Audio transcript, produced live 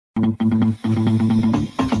And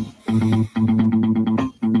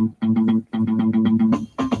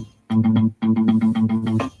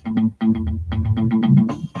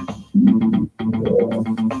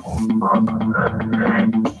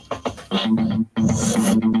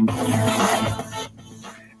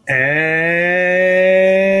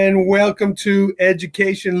welcome to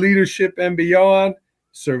Education, Leadership, and Beyond,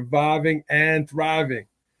 Surviving and Thriving.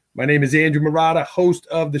 My name is Andrew Marotta, host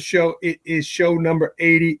of the show. It is show number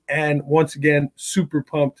 80, and once again, super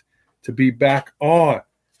pumped to be back on.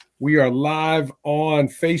 We are live on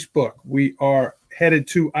Facebook. We are headed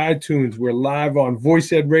to iTunes. We're live on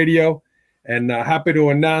VoiceEd Radio, and happy to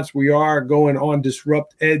announce we are going on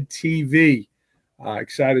DisruptED TV.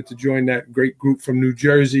 Excited to join that great group from New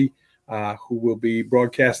Jersey who will be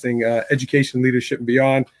broadcasting Education, Leadership, and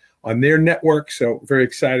Beyond on their network. So very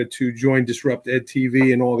excited to join DisruptED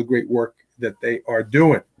TV and all the great work that they are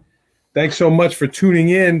doing. Thanks so much for tuning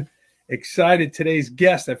in. Excited today's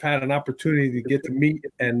guest. I've had an opportunity to get to meet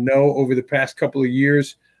and know over the past couple of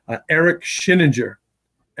years, Eric Sheninger.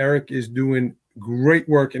 Eric is doing great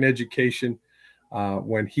work in education.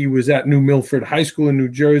 When he was at New Milford High School in New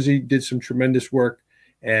Jersey, did some tremendous work.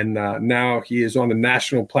 And now he is on the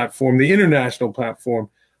national platform, the international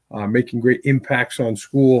platform, making great impacts on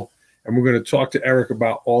school. And we're going to talk to Eric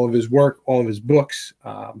about all of his work, all of his books.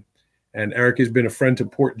 And Eric has been a friend to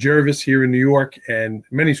Port Jervis here in New York and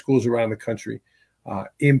many schools around the country,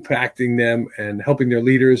 impacting them and helping their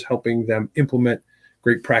leaders, helping them implement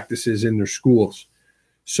great practices in their schools.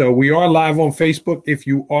 So we are live on Facebook. If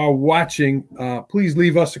you are watching, please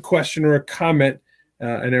leave us a question or a comment,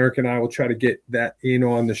 and Eric and I will try to get that in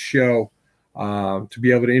on the show to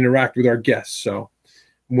be able to interact with our guests. So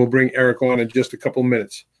we'll bring Eric on in just a couple of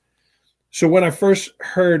minutes. So when I first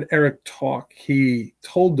heard Eric talk, he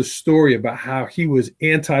told the story about how he was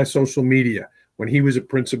anti-social media when he was a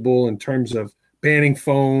principal in terms of banning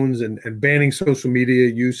phones and banning social media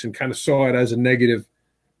use, and kind of saw it as a negative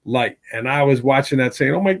light. And I was watching that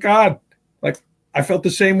saying, oh my God, like I felt the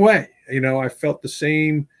same way. You know, I felt the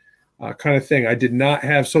same kind of thing. I did not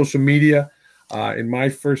have social media in my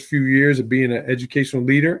first few years of being an educational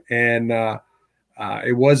leader. And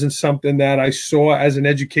it wasn't something that I saw as an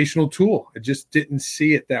educational tool. I just didn't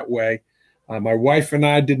see it that way. My wife and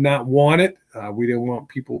I did not want it. We didn't want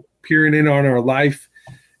people peering in on our life.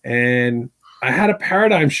 And I had a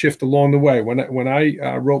paradigm shift along the way. When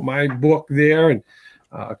I wrote my book there and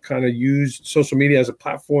kind of used social media as a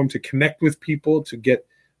platform to connect with people, to get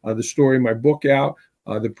the story of my book out,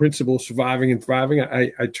 the principle Surviving and Thriving,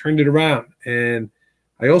 I turned it around. And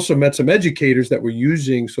I also met some educators that were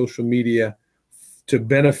using social media to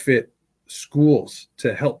benefit schools,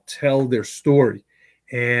 to help tell their story.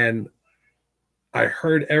 And I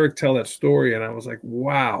heard Eric tell that story, and I was like,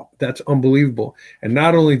 wow, that's unbelievable. And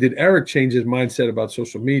not only did Eric change his mindset about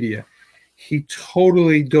social media, he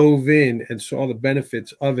totally dove in and saw the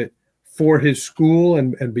benefits of it for his school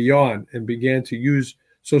and beyond, and began to use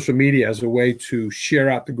social media as a way to share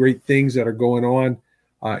out the great things that are going on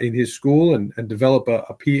in his school, and develop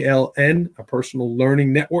a PLN, a personal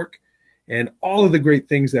learning network, and all of the great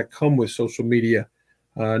things that come with social media.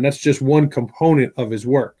 And that's just one component of his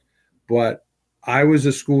work. But I was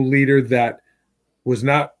a school leader that was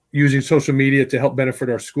not using social media to help benefit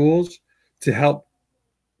our schools, to help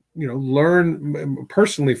learn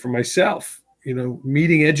personally for myself,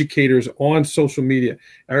 meeting educators on social media.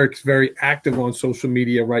 Eric's very active on social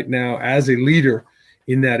media right now as a leader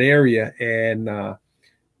in that area. And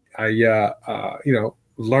I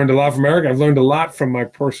learned a lot from Eric. I've learned a lot from my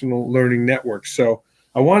personal learning network. So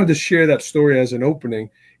I wanted to share that story as an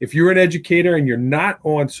opening. If you're an educator and you're not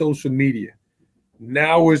on social media,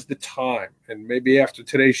 now is the time. And maybe after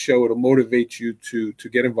today's show, it'll motivate you to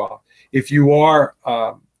get involved. If you are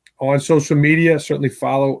on social media, certainly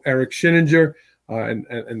follow Eric Sheninger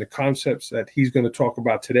and the concepts that he's going to talk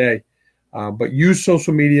about today. But use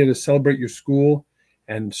social media to celebrate your school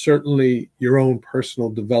and certainly your own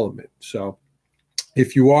personal development. So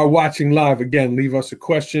if you are watching live, again, leave us a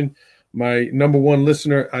question. My number one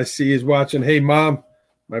listener I see is watching. Hey, Mom.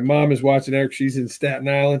 My mom is watching, Eric. She's in Staten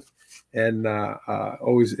Island. And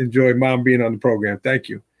always enjoy Mom being on the program. Thank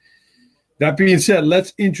you. That being said,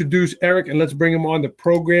 let's introduce Eric and let's bring him on the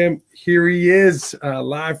program. Here he is,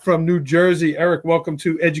 live from New Jersey. Eric, welcome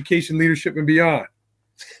to Education, Leadership, and Beyond.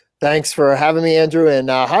 Thanks for having me, Andrew. And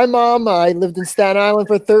hi, Mom. I lived in Staten Island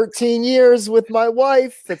for 13 years with my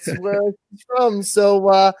wife. That's where I'm from. So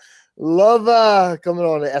love coming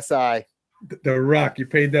on to SI. The Rock. You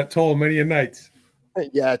paid that toll many a nights.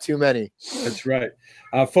 Yeah, too many. That's right.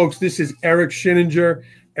 Folks, this is Eric Sheninger.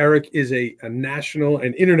 Eric is a national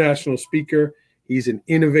and international speaker. He's an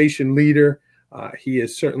innovation leader. He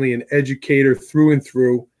is certainly an educator through and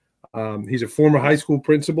through. He's a former high school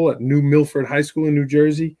principal at New Milford High School in New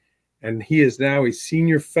Jersey, and he is now a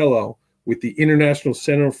senior fellow with the International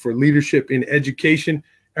Center for Leadership in Education.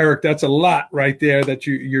 Eric, that's a lot right there that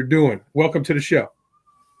you're doing. Welcome to the show.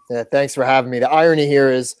 Yeah, thanks for having me. The irony here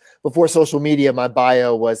is, before social media, my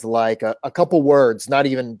bio was like a couple words, not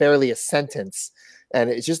even barely a sentence. And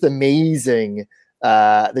it's just amazing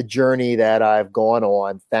the journey that I've gone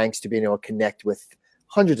on, thanks to being able to connect with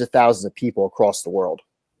hundreds of thousands of people across the world.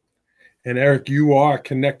 And Eric, you are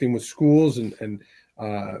connecting with schools and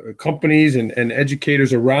companies and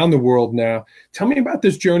educators around the world now. Tell me about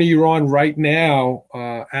this journey you're on right now.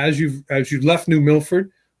 As you've left New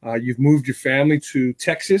Milford, you've moved your family to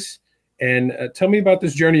Texas, and tell me about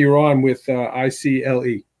this journey you're on with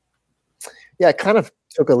ICLE. Yeah, I kind of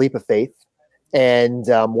took a leap of faith. And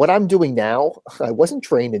what I'm doing now, I wasn't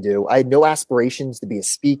trained to do. I had no aspirations to be a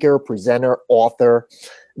speaker, presenter, author.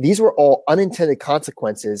 These were all unintended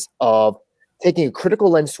consequences of taking a critical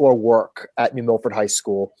lens to our work at New Milford High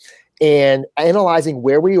School and analyzing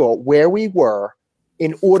where we were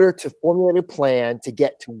in order to formulate a plan to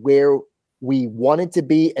get to where we wanted to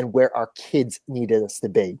be and where our kids needed us to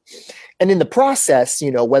be. And in the process,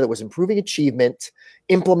 whether it was improving achievement,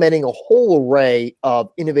 implementing a whole array of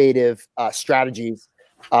innovative strategies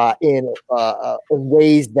in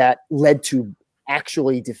ways that led to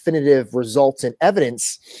actually definitive results and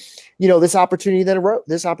evidence, this opportunity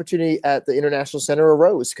at the International Center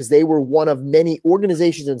arose because they were one of many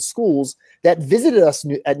organizations and schools that visited us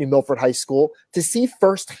at New Milford High School to see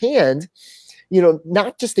firsthand,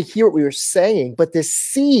 not just to hear what we were saying, but to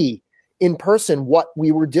see in person what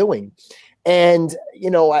we were doing. And,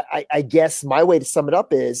 I guess my way to sum it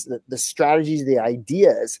up is that the strategies, the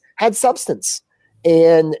ideas had substance.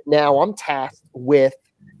 And now I'm tasked with,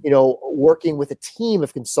 working with a team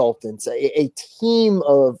of consultants, a team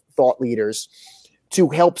of thought leaders to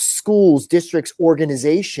help schools, districts,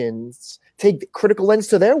 organizations take the critical lens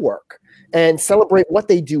to their work and celebrate what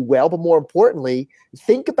they do well. But more importantly,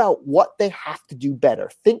 think about what they have to do better.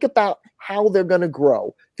 Think about how they're going to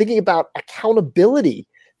grow, thinking about accountability,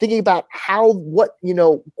 thinking about what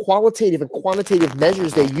qualitative and quantitative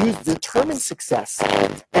measures they use to determine success.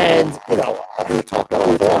 And, we talked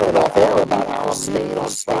about how Spain on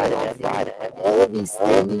Friday and all of these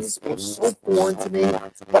things were so foreign to me.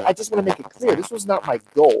 But I just want to make it clear, this was not my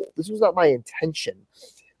goal. This was not my intention.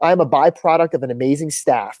 I'm a byproduct of an amazing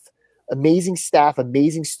staff, amazing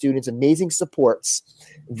students, amazing supports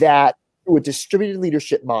that through a distributed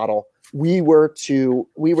leadership model, we were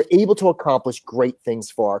able to accomplish great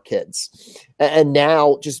things for our kids. And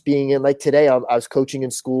now just being in, like today, I was coaching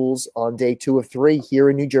in schools on day 2 of 3 here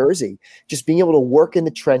in New Jersey, just being able to work in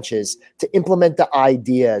the trenches, to implement the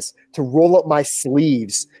ideas, to roll up my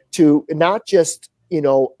sleeves, to not just,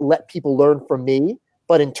 let people learn from me,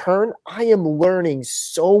 but in turn, I am learning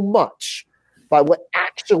so much by what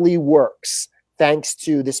actually works, thanks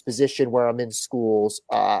to this position where I'm in schools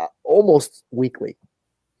almost weekly.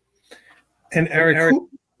 And Eric,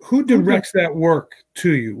 who directs that work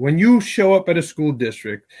to you? When you show up at a school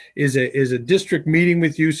district, is a district meeting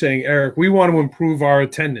with you saying, Eric, we want to improve our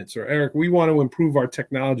attendance, or Eric, we want to improve our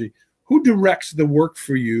technology? Who directs the work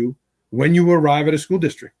for you when you arrive at a school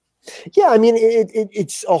district? Yeah, I mean,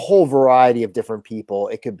 it's a whole variety of different people.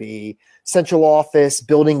 It could be central office,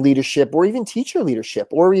 building leadership, or even teacher leadership,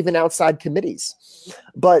 or even outside committees.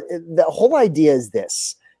 But the whole idea is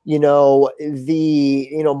this.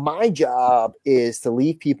 My job is to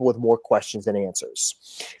leave people with more questions than answers.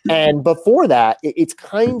 And before that, it's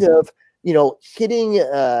kind of, hitting,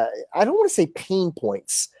 I don't want to say pain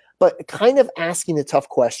points, but kind of asking the tough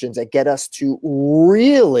questions that get us to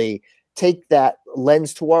really take that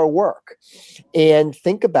lens to our work and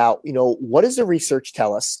think about, what does the research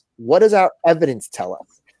tell us? What does our evidence tell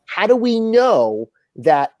us? How do we know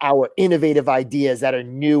that our innovative ideas that are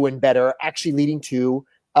new and better are actually leading to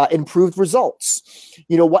improved results?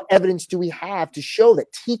 What evidence do we have to show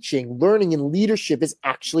that teaching, learning, and leadership is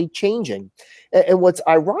actually changing? And what's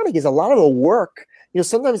ironic is a lot of the work,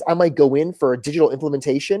 sometimes I might go in for a digital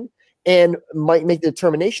implementation and might make the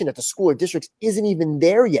determination that the school or districts isn't even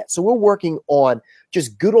there yet. So we're working on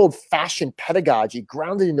just good old-fashioned pedagogy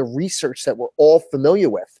grounded in the research that we're all familiar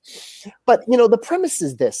with. But, the premise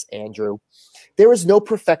is this, Andrew. There is no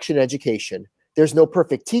perfection in education. There's no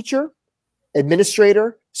perfect teacher,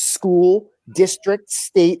 administrator, school, district,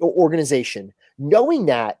 state, or organization. Knowing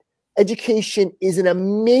that, education is an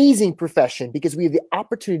amazing profession because we have the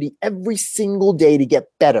opportunity every single day to get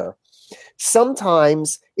better.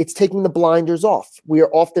 Sometimes it's taking the blinders off. We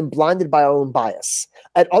are often blinded by our own bias.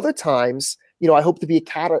 At other times, I hope to be a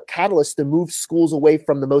catalyst to move schools away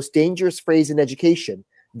from the most dangerous phrase in education.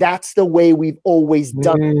 That's the way we've always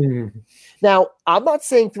done it. Now, I'm not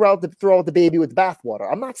saying throw out the baby with the bathwater.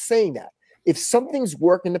 I'm not saying that. If something's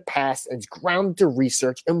worked in the past and it's grounded to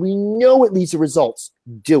research and we know it leads to results,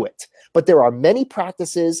 do it. But there are many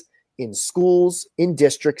practices in schools, in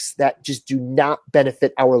districts that just do not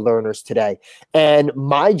benefit our learners today. And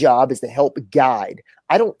my job is to help guide.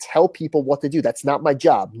 I don't tell people what to do. That's not my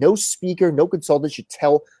job. No speaker, no consultant should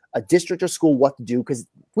tell a district or school what to do because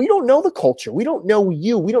we don't know the culture. We don't know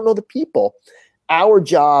you. We don't know the people. Our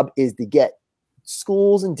job is to get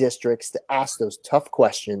schools and districts to ask those tough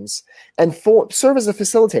questions and serve as a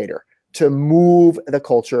facilitator to move the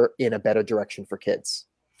culture in a better direction for kids.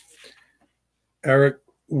 Eric,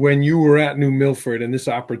 when you were at New Milford and this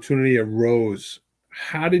opportunity arose,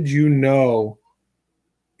 how did you know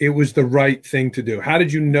it was the right thing to do? How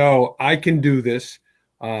did you know I can do this?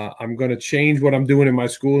 I'm going to change what I'm doing in my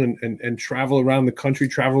school and travel around the country,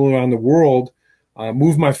 travel around the world,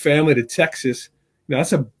 move my family to Texas. Now,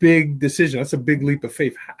 that's a big decision. That's a big leap of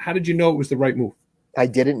faith. How did you know it was the right move? I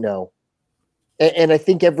didn't know. And I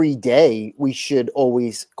think every day we should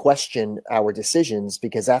always question our decisions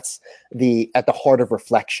because that's at the heart of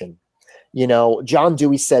reflection. John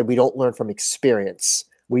Dewey said we don't learn from experience.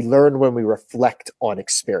 We learn when we reflect on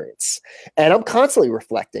experience. And I'm constantly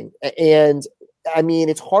reflecting. And I mean,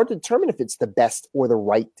 it's hard to determine if it's the best or the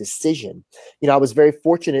right decision. I was very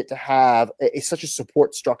fortunate to have such a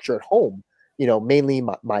support structure at home. Mainly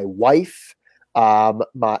my wife, my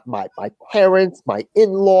parents, my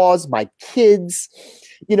in-laws, my kids,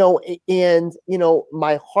 and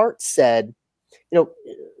my heart said,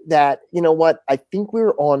 that, what, I think we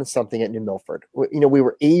were on something at New Milford. We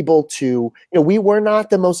were able to, we were not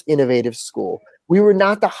the most innovative school. We were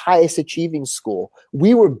not the highest achieving school.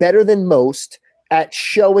 We were better than most at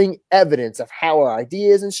showing evidence of how our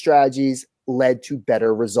ideas and strategies led to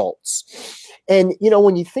better results. And,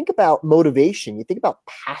 when you think about motivation, you think about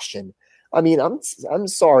passion. I mean, I'm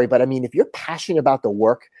sorry, but I mean, if you're passionate about the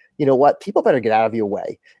work, you know what, people better get out of your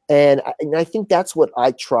way. And I think that's what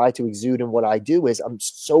I try to exude in what I do is I'm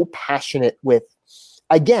so passionate with,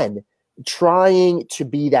 again, trying to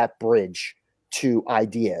be that bridge to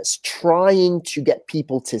ideas, trying to get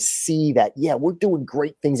people to see that, yeah, we're doing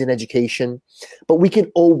great things in education, but we can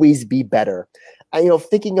always be better.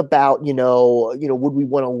 Thinking about, would we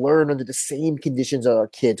want to learn under the same conditions as our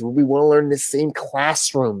kids? Would we want to learn in the same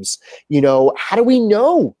classrooms? How do we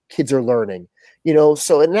know kids are learning?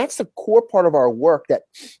 And that's the core part of our work that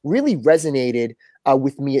really resonated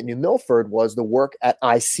with me at New Milford was the work at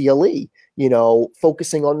ICLE,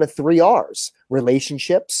 focusing on the 3 R's: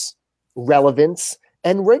 relationships, relevance,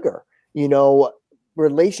 and rigor.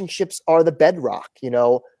 Relationships are the bedrock.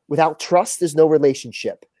 Without trust, there's no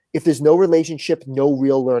relationship. If there's no relationship, no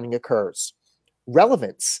real learning occurs.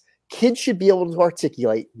 Relevance. Kids should be able to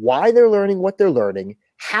articulate why they're learning what they're learning,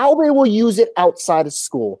 how they will use it outside of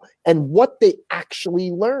school, and what they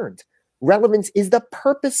actually learned. Relevance is the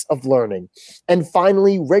purpose of learning. And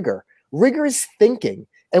finally, rigor. Rigor is thinking.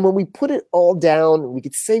 And when we put it all down, we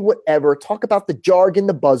could say whatever, talk about the jargon,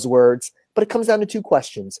 the buzzwords, but it comes down to 2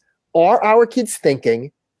 questions. Are our kids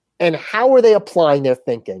thinking? And how are they applying their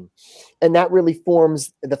thinking? And that really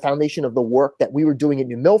forms the foundation of the work that we were doing at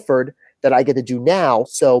New Milford that I get to do now.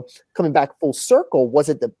 So coming back full circle, was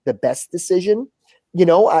it the best decision?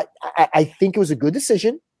 I think it was a good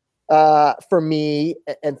decision for me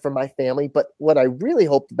and for my family. But what I really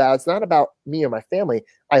hoped about, it's not about me or my family.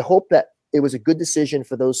 I hope that it was a good decision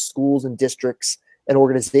for those schools and districts and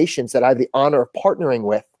organizations that I have the honor of partnering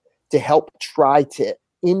with to help try to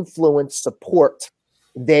influence, support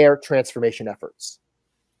their transformation efforts.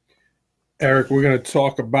 Eric, we're going to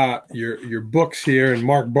talk about your books here, and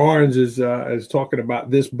Mark Barnes is talking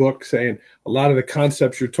about this book, saying a lot of the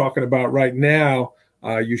concepts you're talking about right now,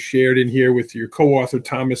 you shared in here with your co-author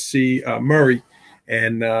Thomas C. Murray,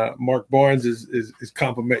 and Mark Barnes is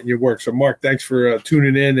complimenting your work. So, Mark, thanks for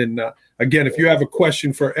tuning in. And again, if you have a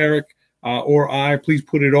question for Eric or I, please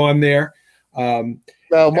put it on there.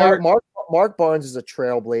 Well, Mark Barnes is a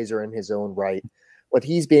trailblazer in his own right. What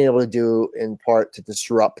he's been able to do in part to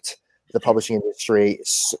disrupt the publishing industry,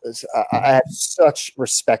 I have such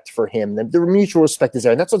respect for him. The mutual respect is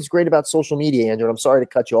there. And that's what's great about social media, Andrew. And I'm sorry to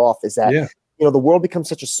cut you off, is that the world becomes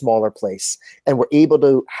such a smaller place, and we're able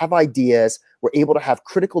to have ideas. We're able to have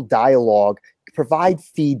critical dialogue provide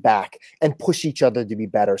feedback, and push each other to be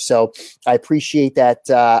better. So I appreciate that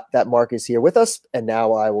that Mark is here with us. And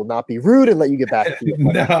now I will not be rude and let you get back to it.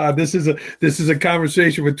 No, this is a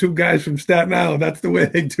conversation with two guys from Staten Island. That's the way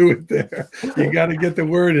they do it there. You got to get the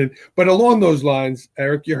word in. But along those lines,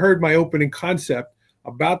 Eric, you heard my opening concept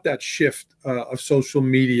about that shift of social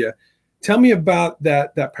media. Tell me about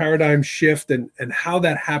that paradigm shift and how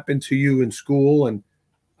that happened to you in school. And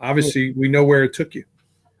obviously, we know where it took you.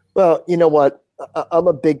 Well, you know what? I'm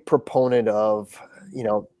a big proponent of,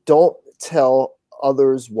 don't tell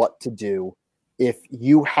others what to do if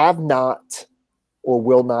you have not or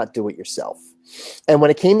will not do it yourself. And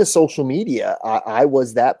when it came to social media, I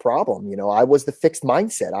was that problem. I was the fixed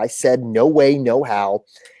mindset. I said, no way, no how.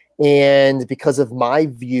 And because of my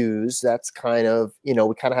views, that's kind of, we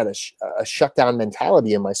kind of had a shutdown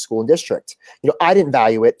mentality in my school and district. I didn't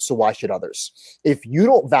value it, so why should others? If you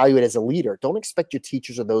don't value it as a leader, don't expect your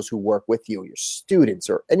teachers or those who work with you, your students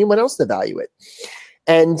or anyone else to value it.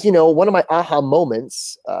 And, one of my aha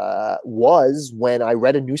moments was when I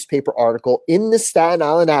read a newspaper article in the Staten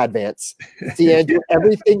Island Advance. See, Andrew,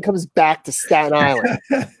 everything comes back to Staten Island.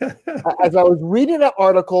 As I was reading that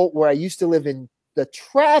article where I used to live in the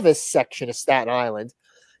Travis section of Staten Island,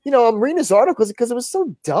 I'm reading this article because it was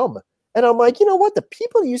so dumb. And I'm like, you know what? The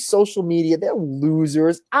people that use social media, they're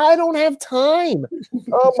losers. I don't have time.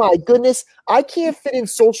 Oh my goodness. I can't fit in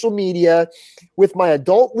social media with my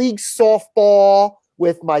adult league softball,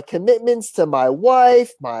 with my commitments to my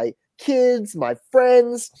wife, my kids, my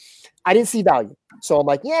friends. I didn't see value. So I'm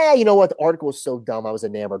like, yeah, you know what? The article was so dumb. I was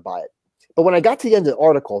enamored by it. But when I got to the end of the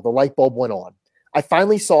article, the light bulb went on. I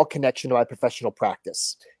finally saw a connection to my professional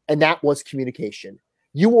practice, and that was communication.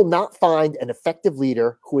 You will not find an effective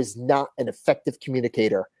leader who is not an effective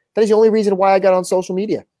communicator. That is the only reason why I got on social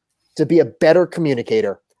media, to be a better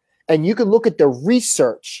communicator. And you can look at the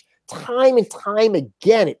research time and time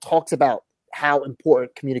again. It talks about how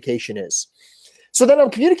important communication is. So then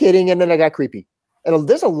I'm communicating, and then I got creepy. And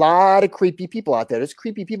there's a lot of creepy people out there. There's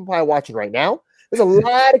creepy people probably watching right now. There's a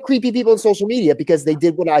lot of creepy people on social media because they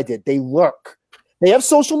did what I did. They lurk. They have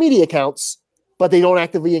social media accounts, but they don't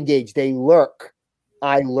actively engage. They lurk.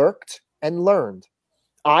 I lurked and learned.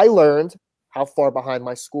 I learned how far behind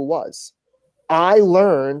my school was. I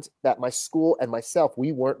learned that my school and myself,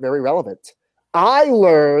 we weren't very relevant. I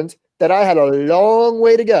learned that I had a long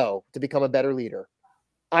way to go to become a better leader.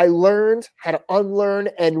 I learned how to unlearn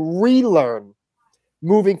and relearn,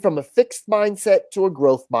 moving from a fixed mindset to a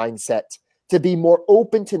growth mindset, to be more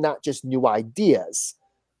open to not just new ideas,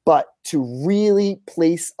 but to really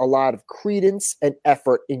place a lot of credence and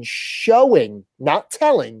effort in showing, not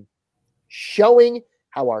telling, showing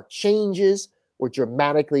how our changes were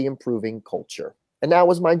dramatically improving culture. And that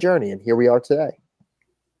was my journey, and here we are today.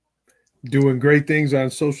 Doing great things on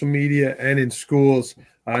social media and in schools.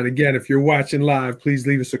 And again, if you're watching live, please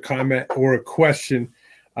leave us a comment or a question.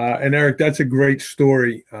 And Eric, that's a great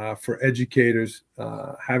story for educators,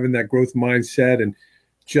 having that growth mindset and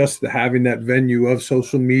just having that venue of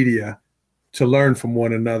social media to learn from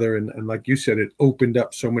one another. And like you said, it opened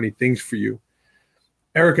up so many things for you.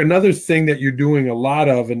 Eric, another thing that you're doing a lot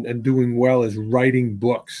of and doing well is writing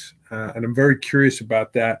books. And I'm very curious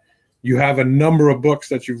about that. You have a number of books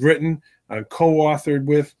that you've written, co-authored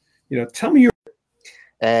with. Tell me your...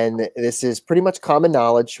 And this is pretty much common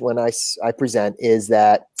knowledge when I present, is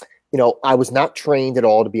that, I was not trained at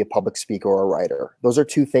all to be a public speaker or a writer. Those are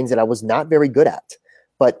two things that I was not very good at.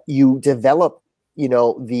 But you develop,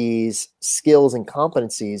 these skills and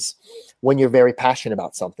competencies when you're very passionate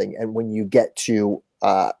about something and when you get to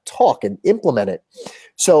talk and implement it.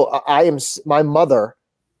 So my mother,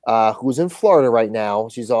 who's in Florida right now.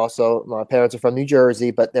 She's also, my parents are from New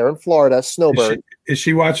Jersey, but they're in Florida, Snowbird. Is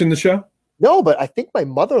she watching the show? No, but I think my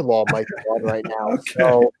mother-in-law might be on right now. Okay.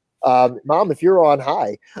 So, Mom, if you're on,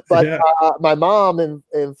 hi. But Yeah. My mom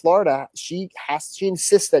in Florida, she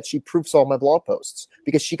insists that she proofs all my blog posts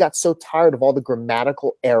because she got so tired of all the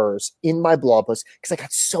grammatical errors in my blog posts because I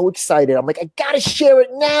got so excited. I'm like, I got to share it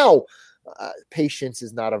now. Patience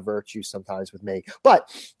is not a virtue sometimes with me. But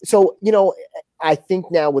so, I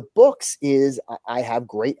think now with books is I have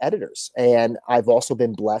great editors, and I've also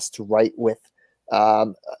been blessed to write with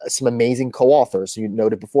some amazing co-authors. You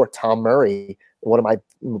noted before, Tom Murray, one of my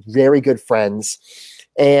very good friends,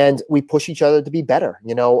 and we push each other to be better.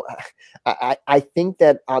 I think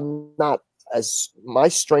that my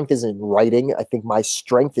strength is in writing. I think my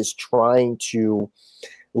strength is trying to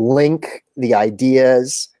link the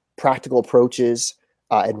ideas, practical approaches,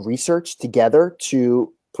 and research together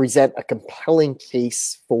to present a compelling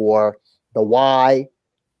case for the why,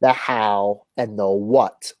 the how, and the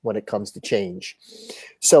what when it comes to change.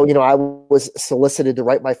 So, you know, I was solicited to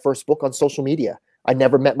write my first book on social media. I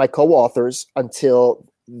never met my co-authors until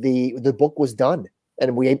the book was done.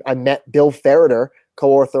 And I met Bill Ferreter,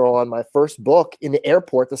 co-author on my first book, in the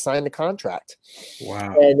airport to sign the contract.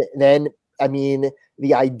 Wow. And then, I mean,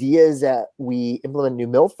 the ideas that we implemented in New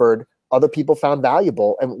Milford, other people found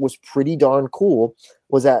valuable, and what was pretty darn cool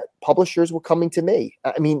was that publishers were coming to me.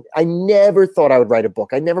 I mean, I never thought I would write a book.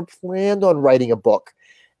 I never planned on writing a book.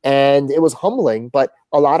 And it was humbling, but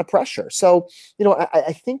a lot of pressure. So, you know,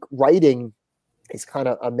 I think writing is kind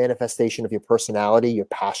of a manifestation of your personality, your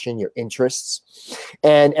passion, your interests.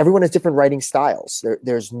 And everyone has different writing styles.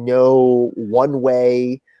 There's no one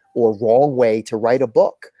way or wrong way to write a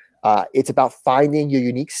book. It's about finding your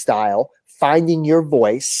unique style, finding your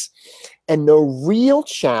voice. And the real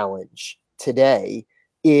challenge today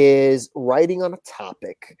is writing on a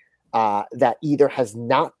topic that either has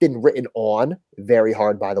not been written on, very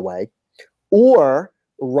hard, by the way, or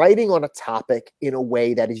writing on a topic in a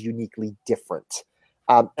way that is uniquely different.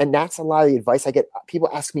 And that's a lot of the advice I get. People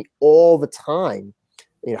ask me all the time,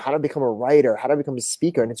 you know, how to become a writer, how to become a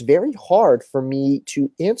speaker. And it's very hard for me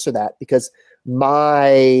to answer that because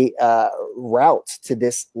my route to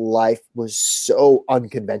this life was so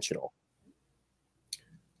unconventional.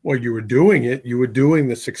 Well, you were doing it. You were doing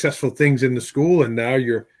the successful things in the school, and now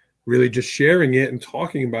you're really just sharing it and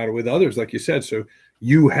talking about it with others, like you said. So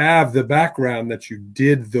you have the background that you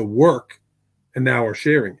did the work and now are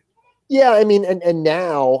sharing it. Yeah, I mean, and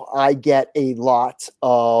now I get a lot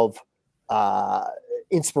of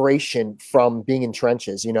inspiration from being in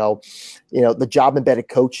trenches. You know, the job embedded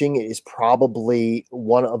coaching is probably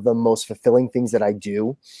one of the most fulfilling things that I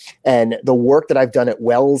do. And the work that I've done at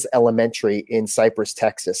Wells Elementary in Cypress,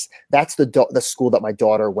 Texas, that's the school that my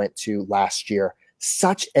daughter went to last year.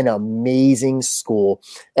 Such an amazing school.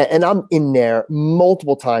 And I'm in there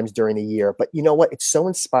multiple times during the year. But you know what? It's so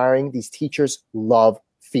inspiring. These teachers love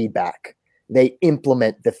feedback. They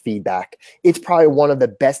implement the feedback. It's probably one of the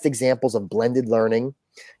best examples of blended learning.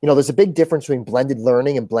 You know, there's a big difference between blended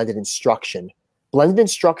learning and blended instruction. Blended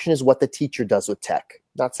instruction is what the teacher does with tech.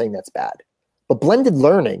 Not saying that's bad. But blended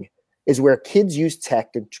learning is where kids use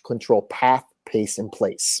tech to control path, pace, and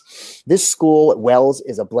place. This school at Wells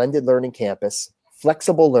is a blended learning campus,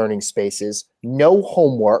 flexible learning spaces, no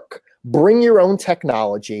homework, bring your own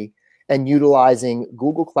technology, and utilizing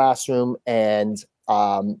Google Classroom and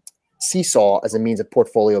Seesaw as a means of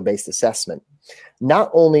portfolio-based assessment.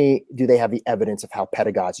 Not only do they have the evidence of how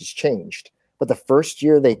pedagogy has changed, but the first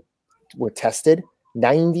year they were tested,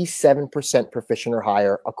 97% proficient or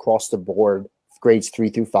higher across the board, grades 3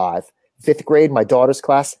 through 5. 5th grade, my daughter's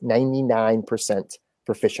class, 99%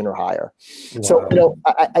 proficient or higher. Wow. So, you know,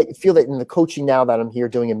 I feel that in the coaching now that I'm here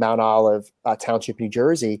doing in Mount Olive Township, New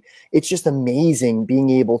Jersey, it's just amazing being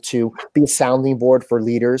able to be a sounding board for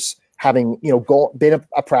leaders, having, you know, been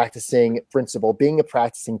a practicing principal, being a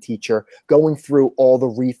practicing teacher, going through all the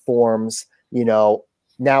reforms, you know,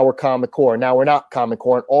 now we're Common Core, now we're not Common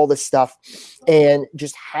Core, and all this stuff, and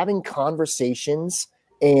just having conversations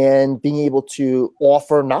and being able to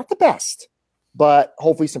offer not the best, but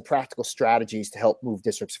hopefully some practical strategies to help move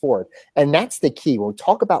districts forward. And that's the key. When we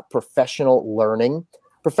talk about professional learning,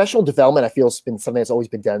 professional development, I feel has been something that's always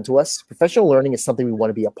been done to us. Professional learning is something we want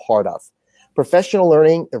to be a part of. Professional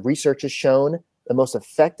learning, the research has shown, the most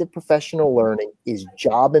effective professional learning is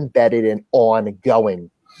job embedded and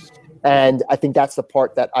ongoing. And I think that's the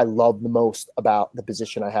part that I love the most about the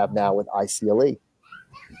position I have now with ICLE.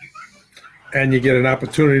 And you get an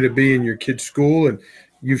opportunity to be in your kid's school, and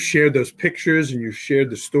you've shared those pictures and you've shared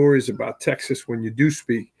the stories about Texas when you do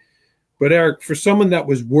speak. But Eric, for someone that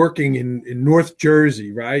was working in North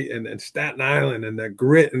Jersey, right, and Staten Island and that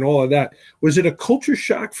grit and all of that, was it a culture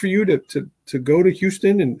shock for you to go to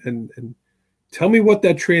Houston? And tell me what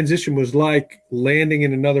that transition was like, landing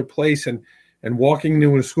in another place and walking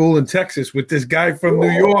into a school in Texas with this guy from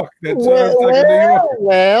New York. That's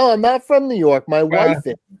well, I'm not from New York. My wife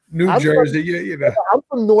is. New Jersey, you know. I'm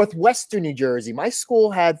from northwestern New Jersey. My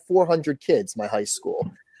school had 400 kids, my high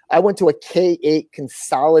school. I went to a K-8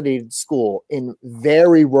 consolidated school in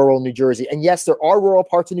very rural New Jersey. And yes, there are rural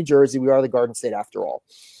parts of New Jersey. We are the Garden State after all.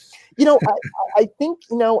 You know, I think,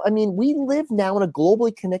 you know, I mean, we live now in a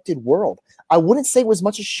globally connected world. I wouldn't say it was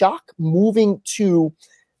much a shock moving to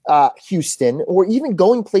Houston, or even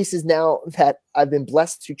going places now that I've been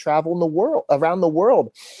blessed to travel in the world, around the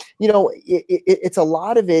world. You know, it's a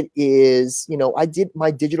lot of it is, you know, I did my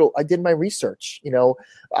research. You know,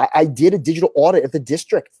 I did a digital audit of the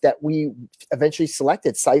district that we eventually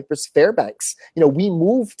selected, Cypress Fairbanks. You know, we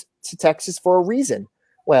moved to Texas for a reason.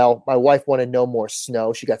 well, my wife wanted no more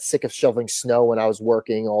snow. She got sick of shoveling snow when I was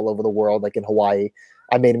working all over the world, like in Hawaii.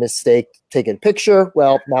 I made a mistake taking a picture.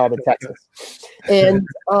 Well, now I'm in Texas. And,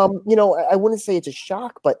 you know, I wouldn't say it's a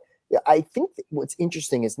shock, but I think that what's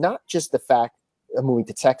interesting is not just the fact of moving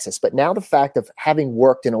to Texas, but now the fact of having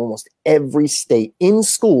worked in almost every state in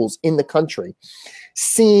schools in the country,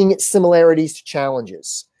 seeing similarities to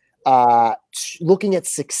challenges, looking at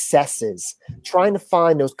successes, trying to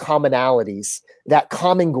find those commonalities, that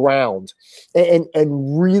common ground, and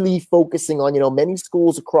really focusing on, you know, many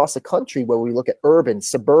schools across the country where we look at urban,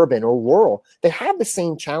 suburban, or rural, they have the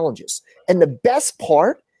same challenges. And the best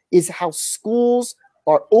part is how schools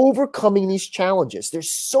are overcoming these challenges.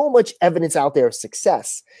 There's so much evidence out there of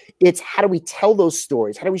success. It's how do we tell those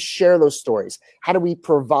stories? How do we share those stories? How do we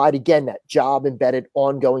provide, again, that job-embedded,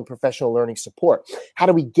 ongoing professional learning support? How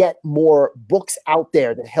do we get more books out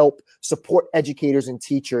there that help support educators and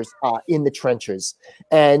teachers in the trenches?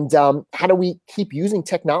 And how do we keep using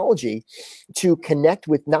technology to connect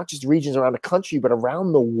with not just regions around the country, but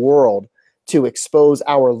around the world, to expose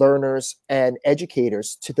our learners and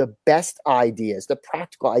educators to the best ideas, the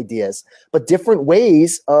practical ideas, but different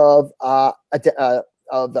ways of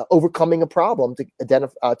overcoming a problem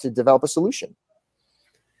to develop a solution.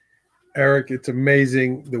 Eric, it's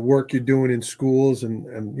amazing the work you're doing in schools,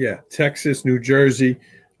 and yeah, Texas, New Jersey,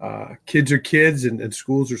 kids are kids, and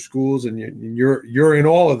schools are schools, and you're in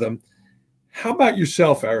all of them. How about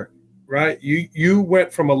yourself, Eric? Right? You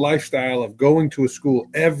went from a lifestyle of going to a school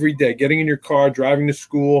every day, getting in your car, driving to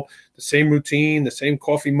school, the same routine, the same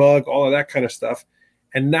coffee mug, all of that kind of stuff.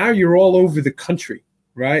 And now you're all over the country,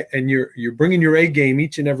 right? And you're bringing your A game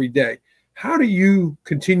each and every day. How do you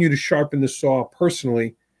continue to sharpen the saw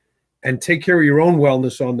personally and take care of your own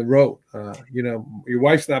wellness on the road? You know, your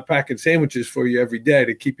wife's not packing sandwiches for you every day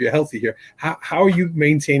to keep you healthy here. How are you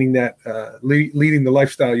maintaining that, leading the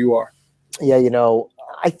lifestyle you are? Yeah, you know,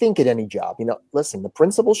 I think at any job, you know, listen, the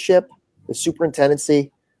principalship, the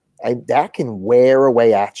superintendency, that can wear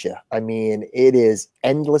away at you. I mean, it is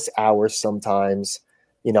endless hours sometimes.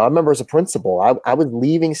 You know, I remember as a principal, I was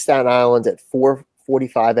leaving Staten Island at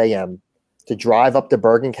 4:45 a.m. to drive up to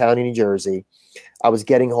Bergen County, New Jersey. I was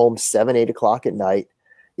getting home 7, 8 o'clock at night.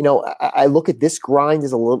 You know, I look at this grind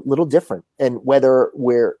as a little different. And whether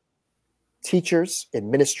we're teachers,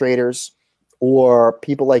 administrators, or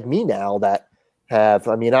people like me now that have,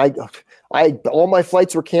 I mean, all my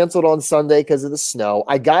flights were canceled on Sunday because of the snow.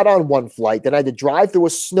 I got on one flight, then I had to drive through a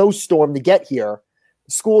snowstorm to get here.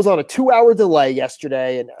 The school's on a 2-hour delay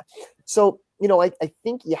yesterday. And so, you know, I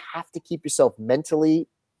think you have to keep yourself mentally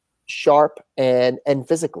sharp and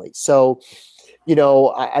physically. So, you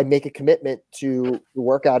know, I make a commitment to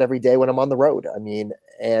work out every day when I'm on the road. I mean,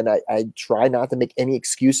 and I try not to make any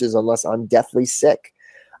excuses unless I'm deathly sick.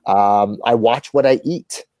 I watch what I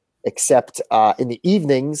eat. Except in the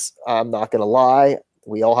evenings, I'm not going to lie,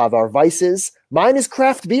 we all have our vices. Mine is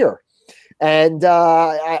craft beer. And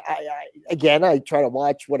again, I try to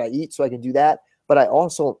watch what I eat so I can do that. But I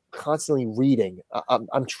also constantly reading.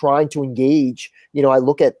 I'm trying to engage. You know, I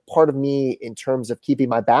look at part of me in terms of keeping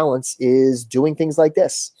my balance is doing things like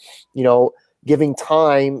this. You know, giving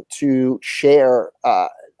time to share,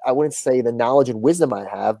 I wouldn't say the knowledge and wisdom I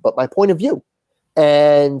have, but my point of view.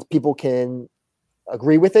 And people can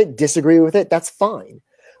agree with it, disagree with it, that's fine.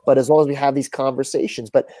 But as long as we have these conversations,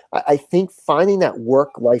 but I think finding that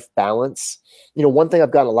work-life balance, you know, one thing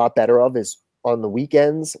I've gotten a lot better of is on the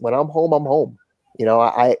weekends, when I'm home, I'm home. You know,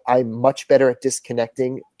 I'm much better at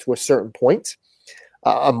disconnecting to a certain point.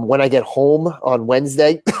 When I get home on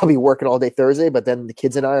Wednesday, I'll be working all day Thursday, but then the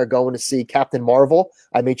kids and I are going to see Captain Marvel.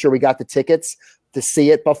 I made sure we got the tickets to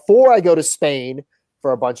see it before I go to Spain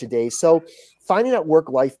for a bunch of days. So finding that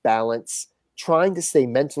work-life balance, trying to stay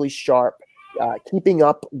mentally sharp, keeping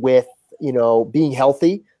up with, you know, being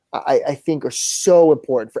healthy, I think are so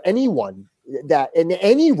important for anyone that in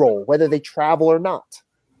any role, whether they travel or not.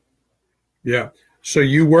 Yeah. So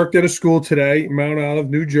you worked at a school today, Mount Olive,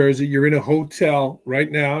 New Jersey. You're in a hotel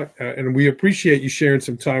right now, and we appreciate you sharing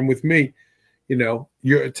some time with me. You know,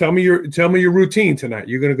 tell me your routine tonight.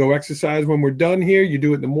 You're going to go exercise when we're done here. You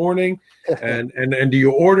do it in the morning, and do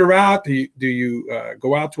you order out? Do you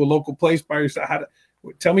go out to a local place by yourself?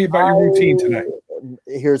 Tell me about your routine tonight.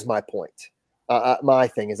 Here's my point. My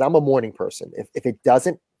thing is I'm a morning person. If it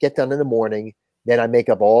doesn't get done in the morning, then I make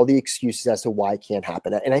up all the excuses as to why it can't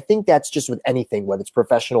happen. And I think that's just with anything, whether it's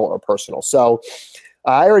professional or personal. So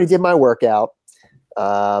I already did my workout.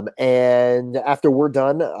 And after we're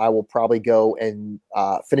done, I will probably go and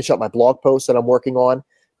finish up my blog post that I'm working on.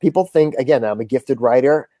 People think, again, I'm a gifted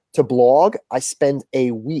writer. To blog, I spend a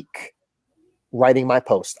week writing my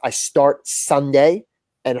post. I start Sunday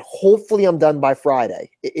and hopefully I'm done by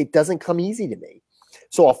Friday. It doesn't come easy to me.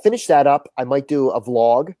 So I'll finish that up. I might do a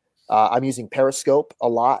vlog. I'm using Periscope a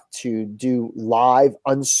lot to do live,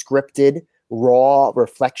 unscripted, raw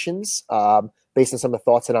reflections based on some of the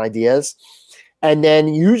thoughts and ideas. And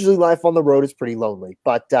then usually life on the road is pretty lonely.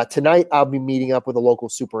 But tonight I'll be meeting up with a local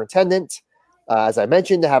superintendent, as I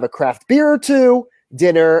mentioned, to have a craft beer or two,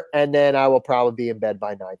 dinner, and then I will probably be in bed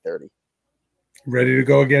by 9:30. Ready to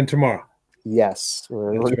go again tomorrow. Yes,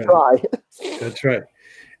 we're going to right. try. That's right.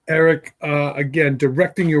 Eric, again,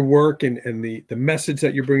 directing your work and the message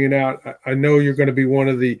that you're bringing out. I know you're going to be one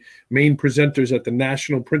of the main presenters at the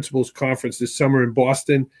National Principals Conference this summer in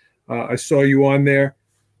Boston. I saw you on there.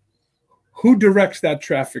 Who directs that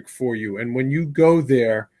traffic for you? And when you go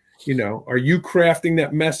there, you know, are you crafting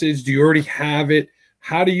that message? Do you already have it?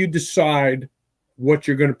 How do you decide what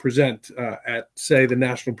you're going to present at, say, the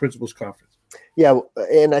National Principals Conference? Yeah,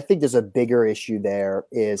 and I think there's a bigger issue there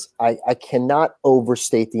is I cannot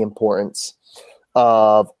overstate the importance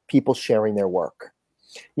of people sharing their work.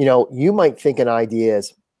 You know, you might think an idea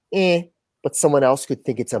is but someone else could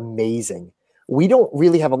think it's amazing. We don't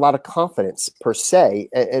really have a lot of confidence per se,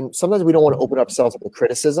 and sometimes we don't want to open ourselves up to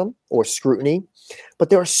criticism or scrutiny, but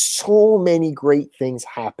there are so many great things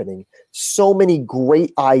happening, so many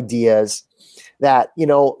great ideas that, you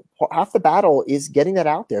know, half the battle is getting that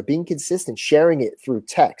out there, being consistent, sharing it through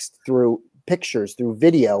text, through pictures, through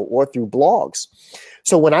video, or through blogs.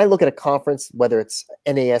 So when I look at a conference, whether it's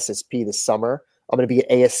NASSP this summer, I'm going to be at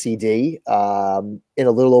ASCD in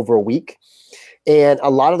a little over a week. And a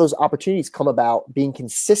lot of those opportunities come about being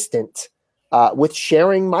consistent with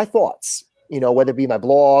sharing my thoughts, you know, whether it be my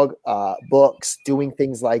blog, books, doing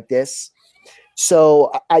things like this.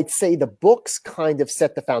 So I'd say the books kind of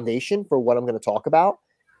set the foundation for what I'm going to talk about.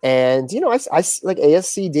 And, you know, I like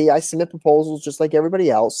ASCD, I submit proposals just like everybody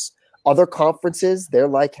else. Other conferences, they're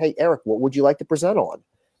like, hey, Eric, what would you like to present on?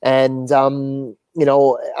 And, you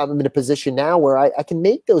know, I'm in a position now where I can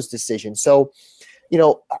make those decisions. So, you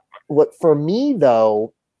know, what for me,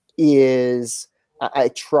 though, is I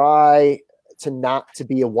try to not to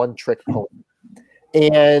be a one-trick pony.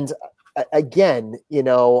 And again, you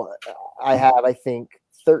know, I have, I think,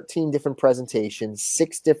 13 different presentations,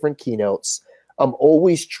 6 different keynotes. I'm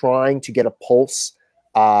always trying to get a pulse,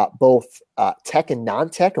 both tech and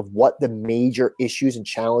non-tech, of what the major issues and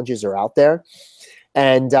challenges are out there.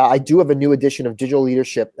 And I do have a new edition of Digital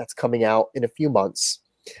Leadership that's coming out in a few months.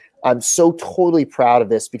 I'm so totally proud of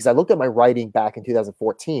this because I looked at my writing back in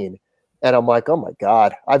 2014 and I'm like, oh my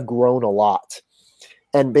God, I've grown a lot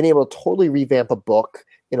and been able to totally revamp a book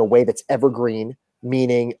in a way that's evergreen,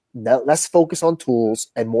 meaning less focus on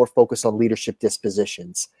tools and more focus on leadership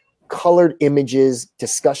dispositions, colored images,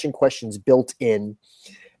 discussion questions built in.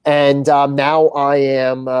 And now I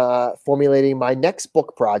am formulating my next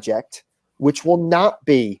book project, which will not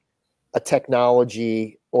be a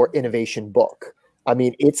technology or innovation book. I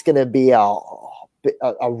mean, it's going to be a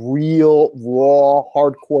real, raw,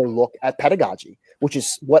 hardcore look at pedagogy, which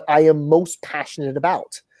is what I am most passionate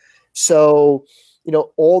about. So, you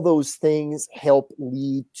know, all those things help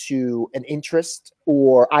lead to an interest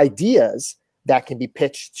or ideas that can be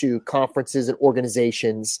pitched to conferences and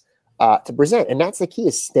organizations to present. And that's the key,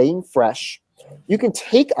 is staying fresh. You can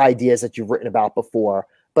take ideas that you've written about before,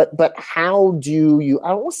 but how do you, I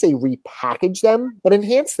don't want to say repackage them, but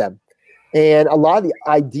enhance them. And a lot of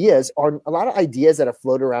ideas that are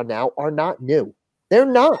floated around now are not new. They're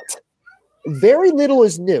not. Very little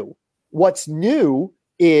is new. What's new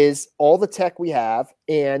is all the tech we have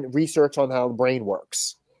and research on how the brain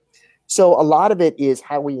works. So a lot of it is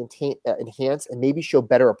how we enhance and maybe show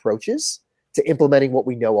better approaches to implementing what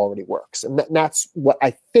we know already works. And that's what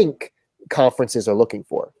I think conferences are looking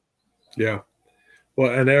for. Yeah.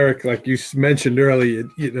 Well, and Eric, like you mentioned earlier,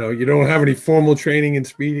 you know, you don't have any formal training in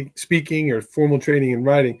speaking or formal training in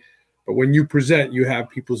writing, but when you present, you have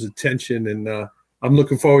people's attention. And I'm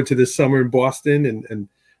looking forward to this summer in Boston, and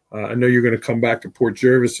I know you're going to come back to Port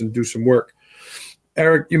Jervis and do some work.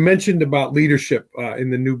 Eric, you mentioned about leadership in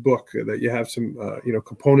the new book, that you have some, you know,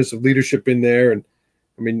 components of leadership in there. And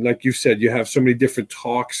I mean, like you said, you have so many different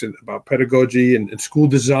talks about pedagogy and school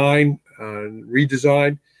design and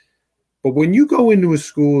redesign. But when you go into a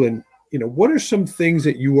school and, you know, what are some things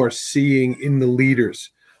that you are seeing in the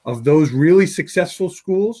leaders of those really successful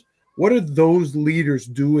schools? What are those leaders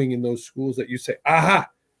doing in those schools that you say, aha,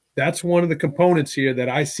 that's one of the components here that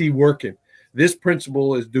I see working. This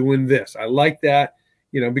principal is doing this. I like that,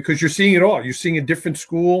 you know, because you're seeing it all. You're seeing a different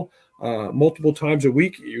school multiple times a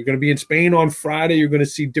week. You're going to be in Spain on Friday. You're going to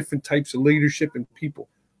see different types of leadership and people.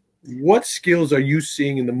 What skills are you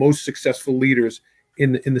seeing in the most successful leaders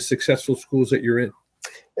in the successful schools that you're in?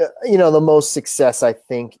 The most success, I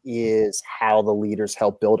think, is how the leaders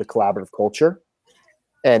help build a collaborative culture.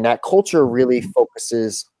 And that culture really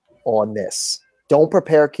focuses on this. Don't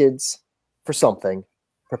prepare kids for something,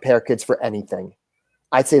 prepare kids for anything.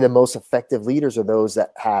 I'd say the most effective leaders are those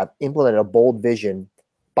that have implemented a bold vision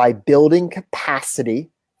by building capacity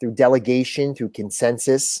through delegation, through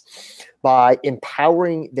consensus, by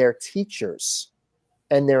empowering their teachers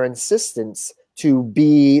and their assistants to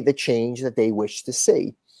be the change that they wish to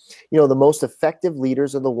see. The most effective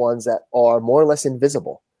leaders are the ones that are more or less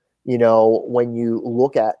invisible. When I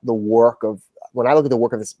look at the work of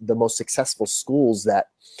the most successful schools that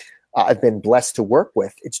I've been blessed to work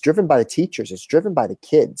with, it's driven by the teachers, it's driven by the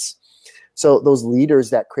kids. So those leaders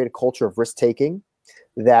that create a culture of risk-taking,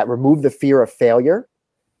 that remove the fear of failure,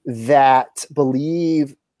 that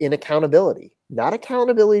believe in accountability, not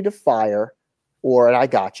accountability to fire or an I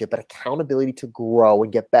got you, but accountability to grow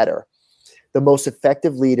and get better. The most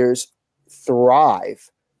effective leaders thrive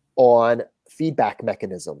on feedback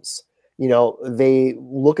mechanisms. They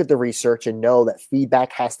look at the research and know that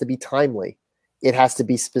feedback has to be timely. It has to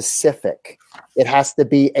be specific. It has to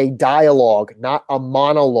be a dialogue, not a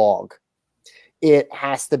monologue. It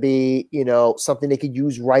has to be, something they could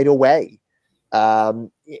use right away. The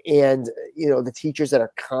teachers that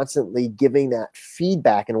are constantly giving that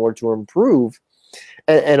feedback in order to improve.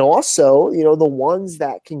 And also, the ones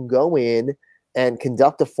that can go in and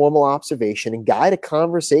conduct a formal observation and guide a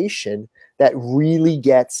conversation that really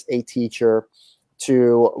gets a teacher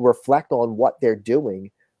to reflect on what they're doing,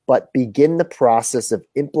 but begin the process of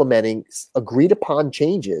implementing agreed upon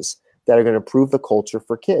changes that are going to improve the culture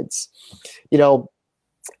for kids.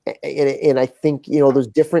 And I think, there's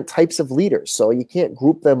different types of leaders, so you can't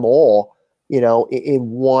group them all, in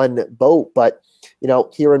one boat. But,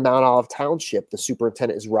 here in Mount Olive Township, the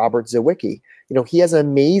superintendent is Robert Zawicki. He has an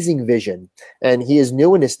amazing vision, and he is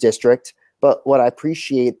new in this district. But what I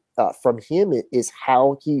appreciate from him is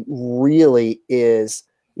how he really is,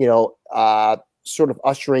 sort of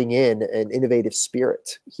ushering in an innovative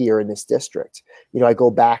spirit here in this district. I go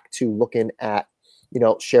back to looking at,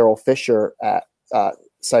 Cheryl Fisher at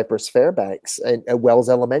Cypress Fairbanks and at Wells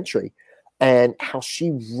Elementary, and how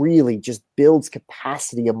she really just builds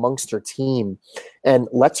capacity amongst her team and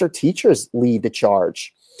lets her teachers lead the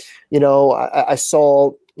charge. I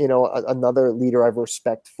saw, another leader I have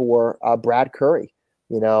respect for, Brad Curry,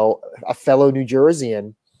 a fellow New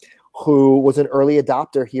Jerseyan who was an early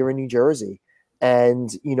adopter here in New Jersey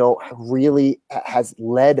and, really has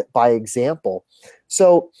led by example.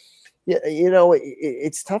 So,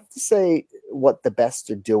 it's tough to say what the best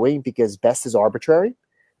are doing because best is arbitrary.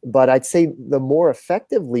 But I'd say the more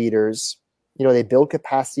effective leaders, they build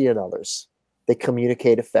capacity in others. They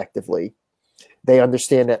communicate effectively. They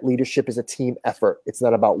understand that leadership is a team effort. It's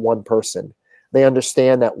not about one person. They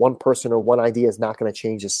understand that one person or one idea is not going to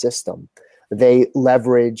change the system. They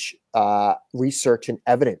leverage research and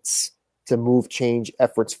evidence to move change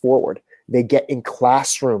efforts forward. They get in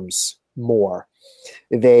classrooms more.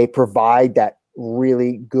 They provide that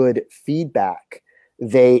really good feedback.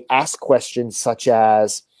 They ask questions such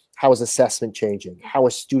as, how is assessment changing? How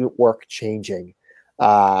is student work changing?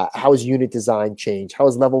 How is unit design change? How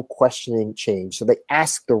is level questioning change? So they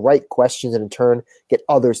ask the right questions and in turn get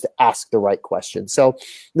others to ask the right questions. So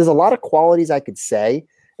there's a lot of qualities I could say,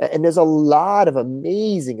 and there's a lot of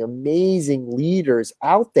amazing, amazing leaders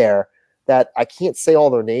out there that I can't say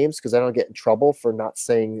all their names because I don't get in trouble for not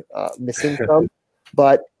saying missing some.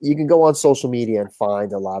 But you can go on social media and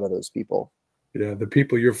find a lot of those people. Yeah, the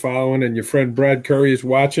people you're following, and your friend Brad Curry is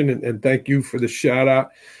watching, and thank you for the shout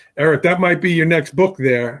out. Eric, that might be your next book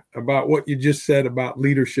there about what you just said about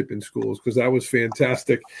leadership in schools, because that was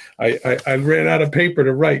fantastic. I ran out of paper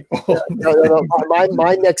to write. No.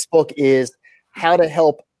 My next book is how to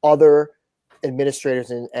help other administrators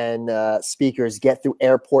and speakers get through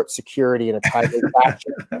airport security in a timely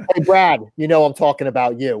fashion. Hey, Brad, I'm talking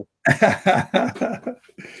about you.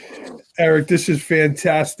 Eric, this is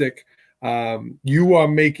fantastic. You are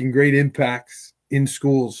making great impacts in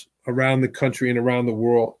schools around the country and around the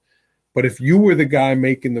world. But if you were the guy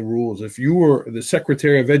making the rules, if you were the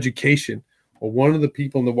Secretary of Education or one of the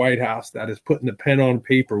people in the White House that is putting the pen on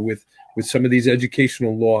paper with some of these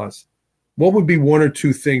educational laws, what would be one or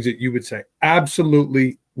two things that you would say,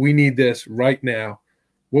 absolutely, we need this right now?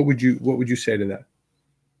 What would you say to that?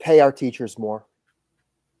 Pay our teachers more.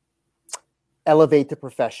 Elevate the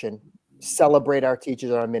profession. Celebrate our teachers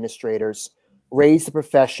and our administrators. Raise the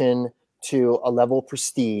profession to a level of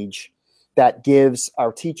prestige that gives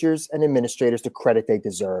our teachers and administrators the credit they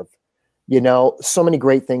deserve. So many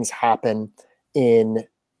great things happen in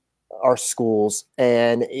our schools,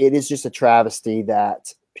 and it is just a travesty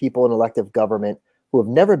that people in elective government who have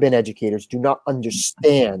never been educators do not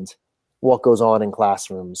understand what goes on in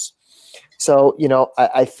classrooms. So,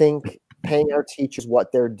 I think paying our teachers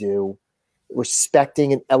what they're due,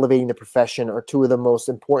 respecting and elevating the profession are two of the most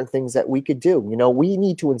important things that we could do. We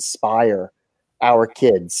need to inspire our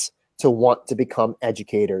kids to want to become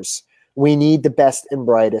educators. We need the best and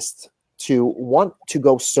brightest to want to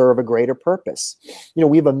go serve a greater purpose.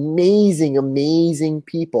 We have amazing, amazing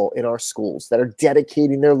people in our schools that are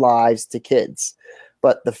dedicating their lives to kids.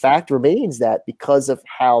 But the fact remains that because of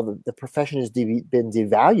how the profession has been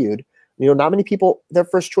devalued, not many people, their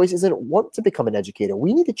first choice isn't want to become an educator.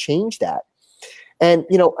 We need to change that. And,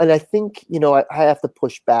 and I think, I have to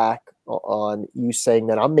push back on you saying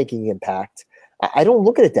that I'm making an impact. I don't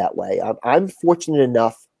look at it that way. I'm fortunate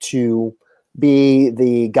enough to be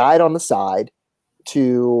the guide on the side,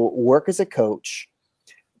 to work as a coach,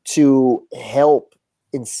 to help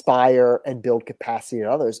inspire and build capacity in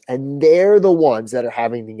others. And they're the ones that are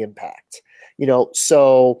having the impact.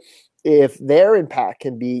 So if their impact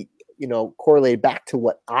can be, correlated back to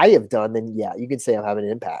what I have done, then yeah, you can say I'm having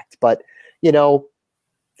an impact. But,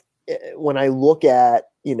 when I look at,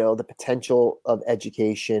 the potential of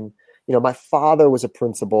education, my father was a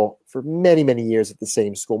principal for many, many years at the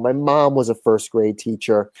same school. My mom was a first grade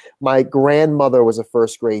teacher. My grandmother was a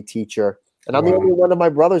first grade teacher. And I'm the only one of my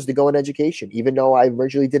brothers to go in education, even though I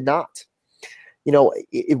originally did not.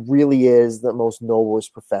 It really is the most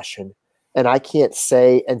noblest profession. And I can't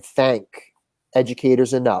say and thank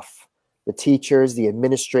educators enough. The teachers, the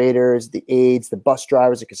administrators, the aides, the bus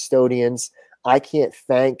drivers, the custodians. I can't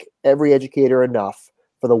thank every educator enough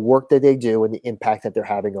for the work that they do and the impact that they're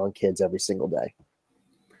having on kids every single day.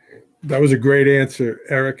 That was a great answer,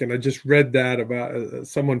 Eric. And I just read that about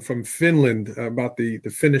someone from Finland about the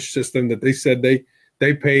Finnish system, that they said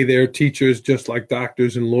they pay their teachers just like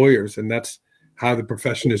doctors and lawyers. And that's how the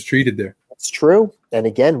profession is treated there. That's true. And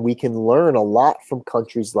again, we can learn a lot from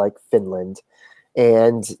countries like Finland.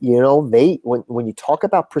 And, when you talk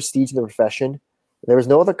about prestige in the profession, there is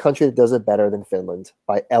no other country that does it better than Finland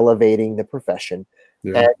by elevating the profession.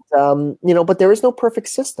 Yeah. And, but there is no perfect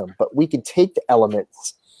system, but we can take the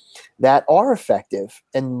elements that are effective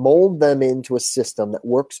and mold them into a system that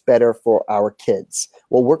works better for our kids.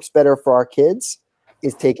 What works better for our kids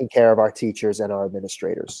is taking care of our teachers and our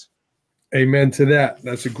administrators. Amen to that.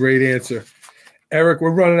 That's a great answer. Eric,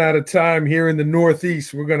 we're running out of time here in the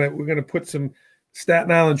Northeast. We're gonna put some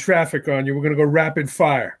Staten Island traffic on you. We're gonna go rapid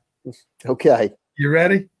fire. Okay. You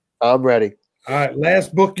ready? I'm ready. All right.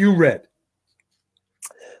 Last book you read.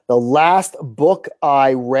 The last book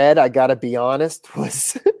I read, I got to be honest,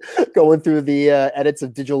 was going through the edits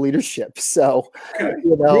of Digital Leadership. So, okay.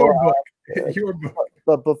 Your book. Your book.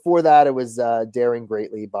 But before that, it was Daring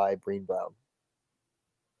Greatly by Brené Brown.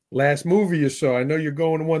 Last movie you saw? I know you're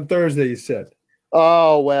going to one Thursday, you said.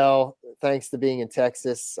 Oh, well, thanks to being in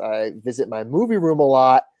Texas, I visit my movie room a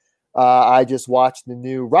lot. I just watched the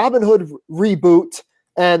new Robin Hood reboot.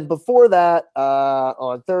 And before that,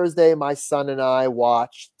 on Thursday, my son and I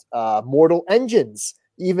watched Mortal Engines.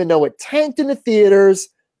 Even though it tanked in the theaters,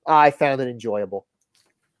 I found it enjoyable.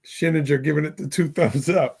 Sheninger giving it the 2 thumbs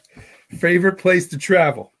up. Favorite place to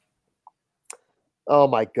travel? Oh,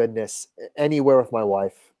 my goodness. Anywhere with my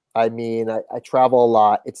wife. I mean, I travel a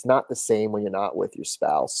lot. It's not the same when you're not with your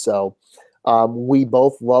spouse. So we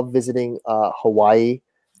both love visiting Hawaii.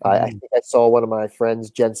 I think I saw one of my friends,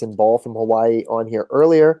 Jensen Ball from Hawaii, on here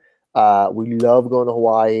earlier. We love going to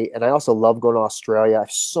Hawaii, and I also love going to Australia. I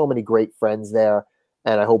have so many great friends there,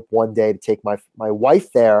 and I hope one day to take my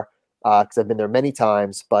wife there because I've been there many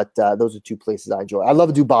times. But those are 2 places I enjoy. I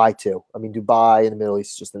love Dubai too. I mean, Dubai in the Middle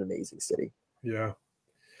East is just an amazing city. Yeah.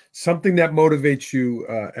 Something that motivates you,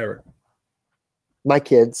 Eric? My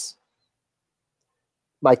kids,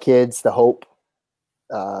 the hope,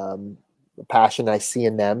 the passion I see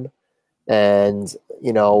in them. And,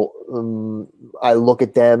 I look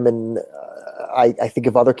at them and I think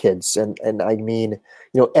of other kids. And I mean,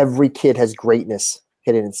 every kid has greatness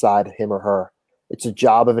hidden inside him or her. It's a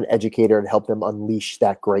job of an educator to help them unleash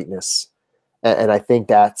that greatness. And I think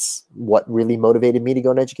that's what really motivated me to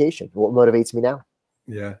go into education, what motivates me now.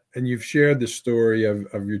 Yeah. And you've shared the story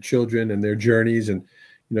of your children and their journeys and,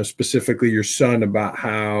 specifically your son, about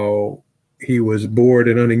how he was bored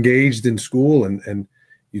and unengaged in school. And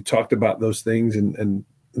you talked about those things and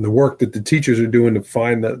the work that the teachers are doing to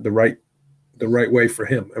find the right way for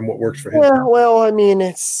him and what works for him. Yeah, well, I mean,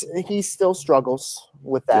 he still struggles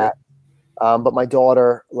with that. Yeah. But my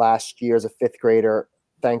daughter last year as a 5th grader,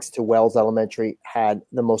 thanks to Wells Elementary, had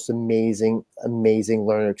the most amazing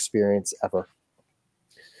learner experience ever.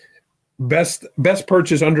 Best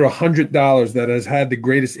purchase under $100 that has had the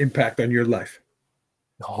greatest impact on your life.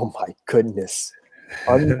 Oh my goodness.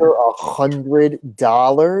 Under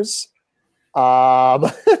 $100. I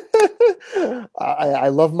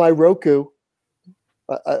love my Roku.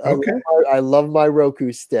 Okay. I love my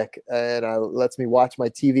Roku stick, and it lets me watch my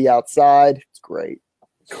TV outside. It's great.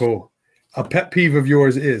 Cool. A pet peeve of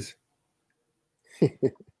yours is?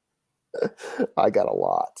 I got a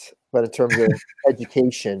lot, but in terms of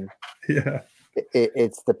education, Yeah,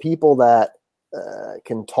 it's the people that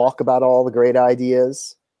can talk about all the great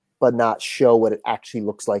ideas, but not show what it actually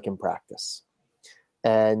looks like in practice.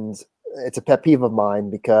 And it's a pet peeve of mine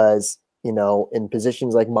because, you know, in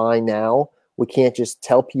positions like mine now, we can't just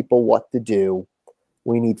tell people what to do.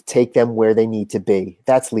 We need to take them where they need to be.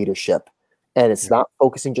 That's leadership. And it's not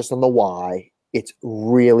focusing just on the why. It's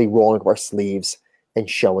really rolling up our sleeves and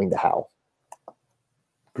showing the how.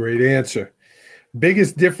 great answer.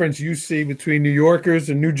 Biggest difference you see between New Yorkers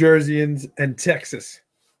and New Jerseyans and Texas?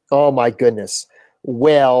 Oh my goodness.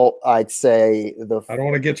 Well, I'd say I don't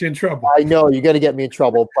want to get you in trouble. I know you're going to get me in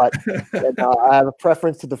trouble, but I have a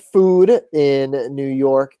preference to the food in New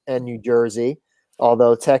York and New Jersey,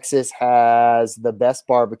 although Texas has the best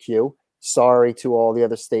barbecue. Sorry to all the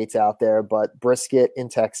other states out there, but brisket in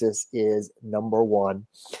Texas is number one.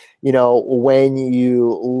 You know, when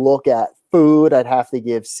you look at food, I'd have to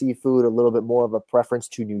give seafood a little bit more of a preference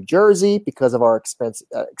to New Jersey because of our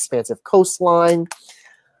expansive coastline.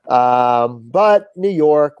 But New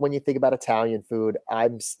York, when you think about Italian food,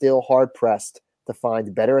 I'm still hard pressed to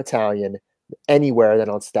find better Italian anywhere than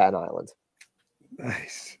on Staten Island.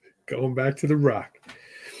 Nice. Going back to the rock.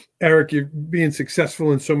 Eric, you're being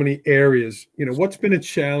successful in so many areas. You know, what's been a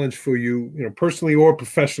challenge for you, you know, personally or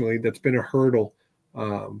professionally, that's been a hurdle,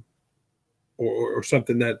 or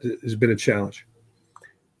something that has been a challenge?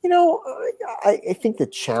 You know, I think the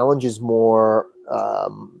challenge is more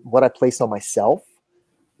what I place on myself.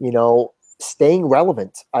 You know, staying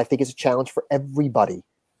relevant, I think, is a challenge for everybody,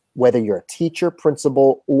 whether you're a teacher,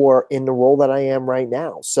 principal, or in the role that I am right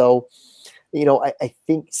now. So, you know, I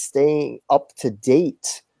think staying up to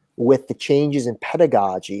date with the changes in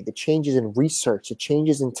pedagogy, the changes in research, the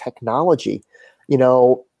changes in technology, you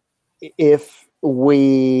know, if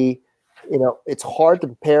we, you know, it's hard to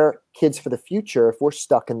prepare kids for the future if we're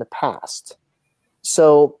stuck in the past.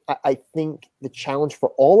 So I think the challenge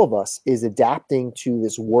for all of us is adapting to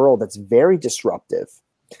this world that's very disruptive,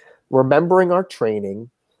 remembering our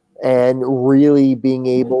training, and really being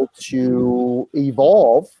able to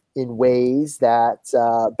evolve in ways that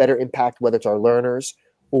better impact whether it's our learners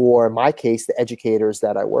or, in my case, the educators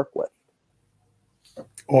that I work with.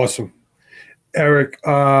 Awesome. Eric,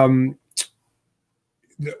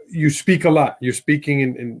 you speak a lot. You're speaking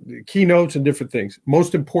in keynotes and different things.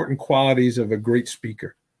 Most important qualities of a great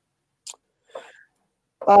speaker?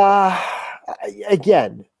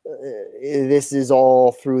 Again, this is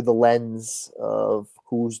all through the lens of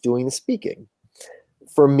who's doing the speaking.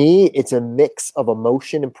 For me, it's a mix of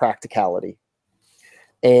emotion and practicality.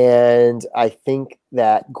 And I think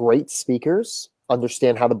that great speakers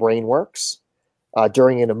understand how the brain works.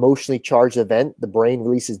 During an emotionally charged event, the brain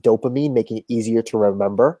releases dopamine, making it easier to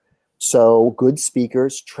remember. So good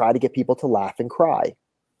speakers try to get people to laugh and cry.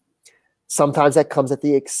 Sometimes that comes at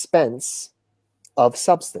the expense of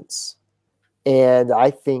substance. And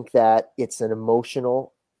I think that it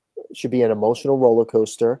should be an emotional roller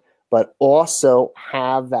coaster, but also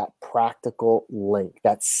have that practical link,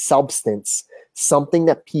 that substance, something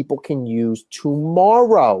that people can use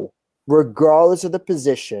tomorrow, regardless of the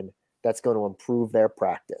position, that's going to improve their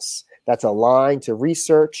practice. That's aligned to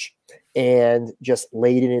research and just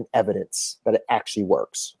laid in evidence that it actually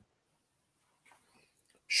works.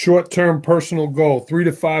 Short-term personal goal, 3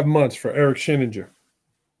 to 5 months for Eric Sheninger.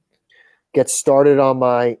 Get started on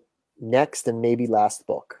my next and maybe last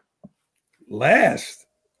book. Last?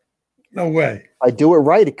 No way. If I do it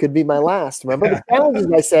right, it could be my last. Remember the challenges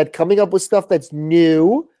I said, coming up with stuff that's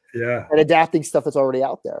new, and adapting stuff that's already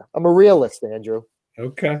out there. I'm a realist, Andrew.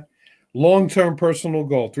 Okay. Long-term personal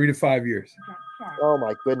goal, 3 to 5 years. Oh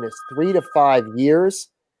my goodness, 3 to 5 years.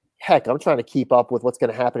 Heck, I'm trying to keep up with what's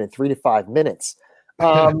going to happen in 3 to 5 minutes.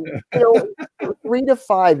 You know, 3 to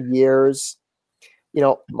 5 years. You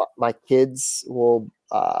know, my kids will.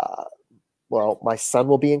 Well, my son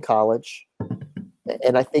will be in college,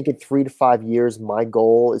 and I think in 3 to 5 years, my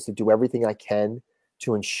goal is to do everything I can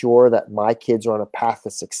to ensure that my kids are on a path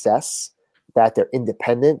to success, that they're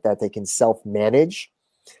independent, that they can self-manage,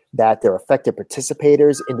 that they're effective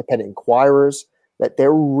participators, independent inquirers, that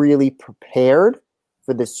they're really prepared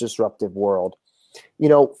for this disruptive world. You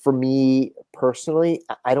know, for me personally,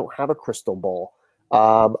 I don't have a crystal ball.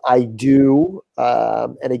 I do,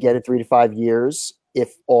 and again, in 3 to 5 years,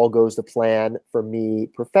 if all goes to plan for me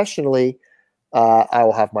professionally, I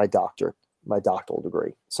will have my doctoral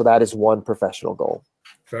degree. So that is one professional goal.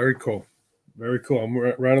 Very cool. Very cool. I'm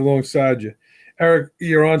right alongside you. Eric,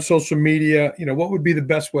 you're on social media. What would be the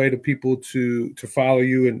best way to people to follow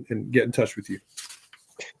you and get in touch with you?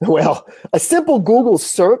 Well, a simple Google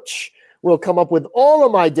search will come up with all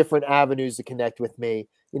of my different avenues to connect with me.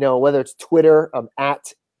 Whether it's Twitter, I'm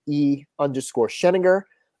at @E_Sheninger.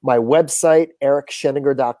 My website,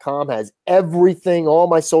 ericsheninger.com, has everything, all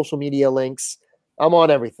my social media links. I'm on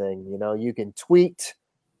everything. You can tweet,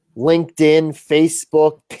 LinkedIn,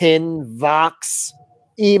 Facebook, Pin, Vox,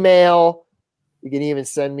 email. You can even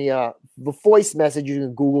send me a voice message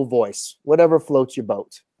using Google Voice, whatever floats your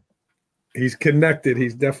boat. He's connected.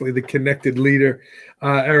 He's definitely the connected leader.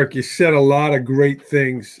 Eric, you said a lot of great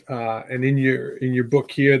things, and in your book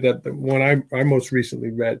here, that the one I most recently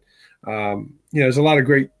read, there's a lot of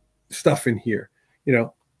great stuff in here.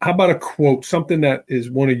 How about a quote, something that is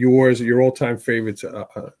one of yours, your all-time favorites,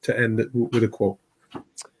 to end with a quote?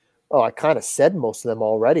 Oh, I kind of said most of them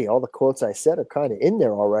already. All the quotes I said are kind of in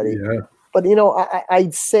there already. Yeah. But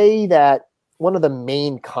I'd say that one of the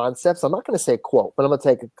main concepts, I'm not going to say a quote, but I'm going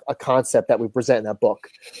to take a concept that we present in that book.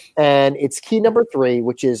 And it's key number 3,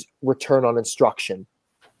 which is return on instruction.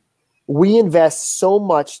 We invest so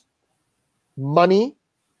much money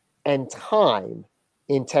and time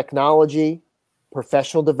in technology,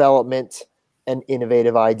 professional development, and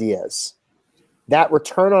innovative ideas. That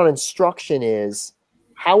return on instruction is,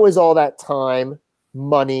 how is all that time,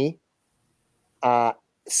 money,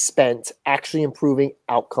 spent actually improving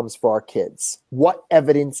outcomes for our kids? What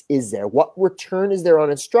evidence is there? What return is there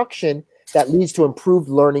on instruction that leads to improved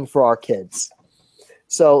learning for our kids?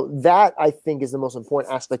 So that, I think, is the most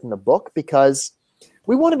important aspect in the book, because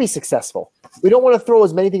we want to be successful. We don't want to throw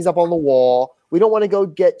as many things up on the wall. We don't want to go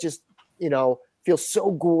get just, feel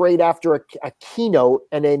so great after a keynote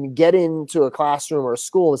and then get into a classroom or a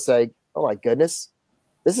school and say, oh my goodness,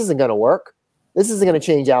 this isn't going to work. This isn't going to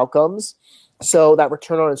change outcomes. So that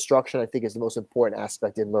return on instruction, I think, is the most important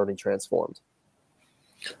aspect in Learning Transformed.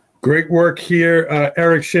 Great work here,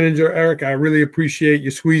 Eric Sheninger. Eric, I really appreciate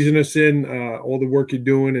you squeezing us in, all the work you're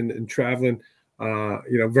doing and traveling.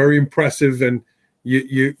 Very impressive. And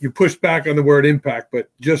you push back on the word impact, but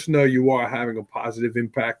just know you are having a positive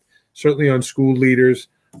impact, certainly on school leaders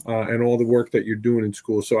and all the work that you're doing in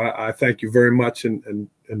school. So I thank you very much and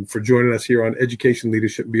for joining us here on Education,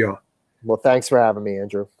 Leadership, and Beyond. Well, thanks for having me,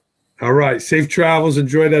 Andrew. All right. Safe travels.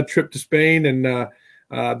 Enjoy that trip to Spain. And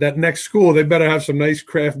that next school, they better have some nice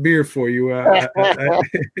craft beer for you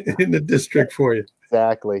in the district for you.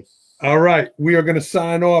 Exactly. All right. We are going to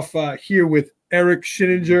sign off here with Eric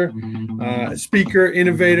Sheninger, speaker,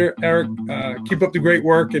 innovator. Eric, keep up the great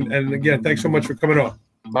work. And again, thanks so much for coming on.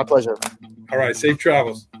 My pleasure. All right. Safe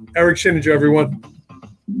travels. Eric Sheninger, everyone.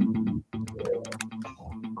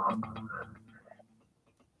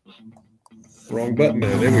 Wrong button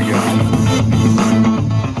there. There we go.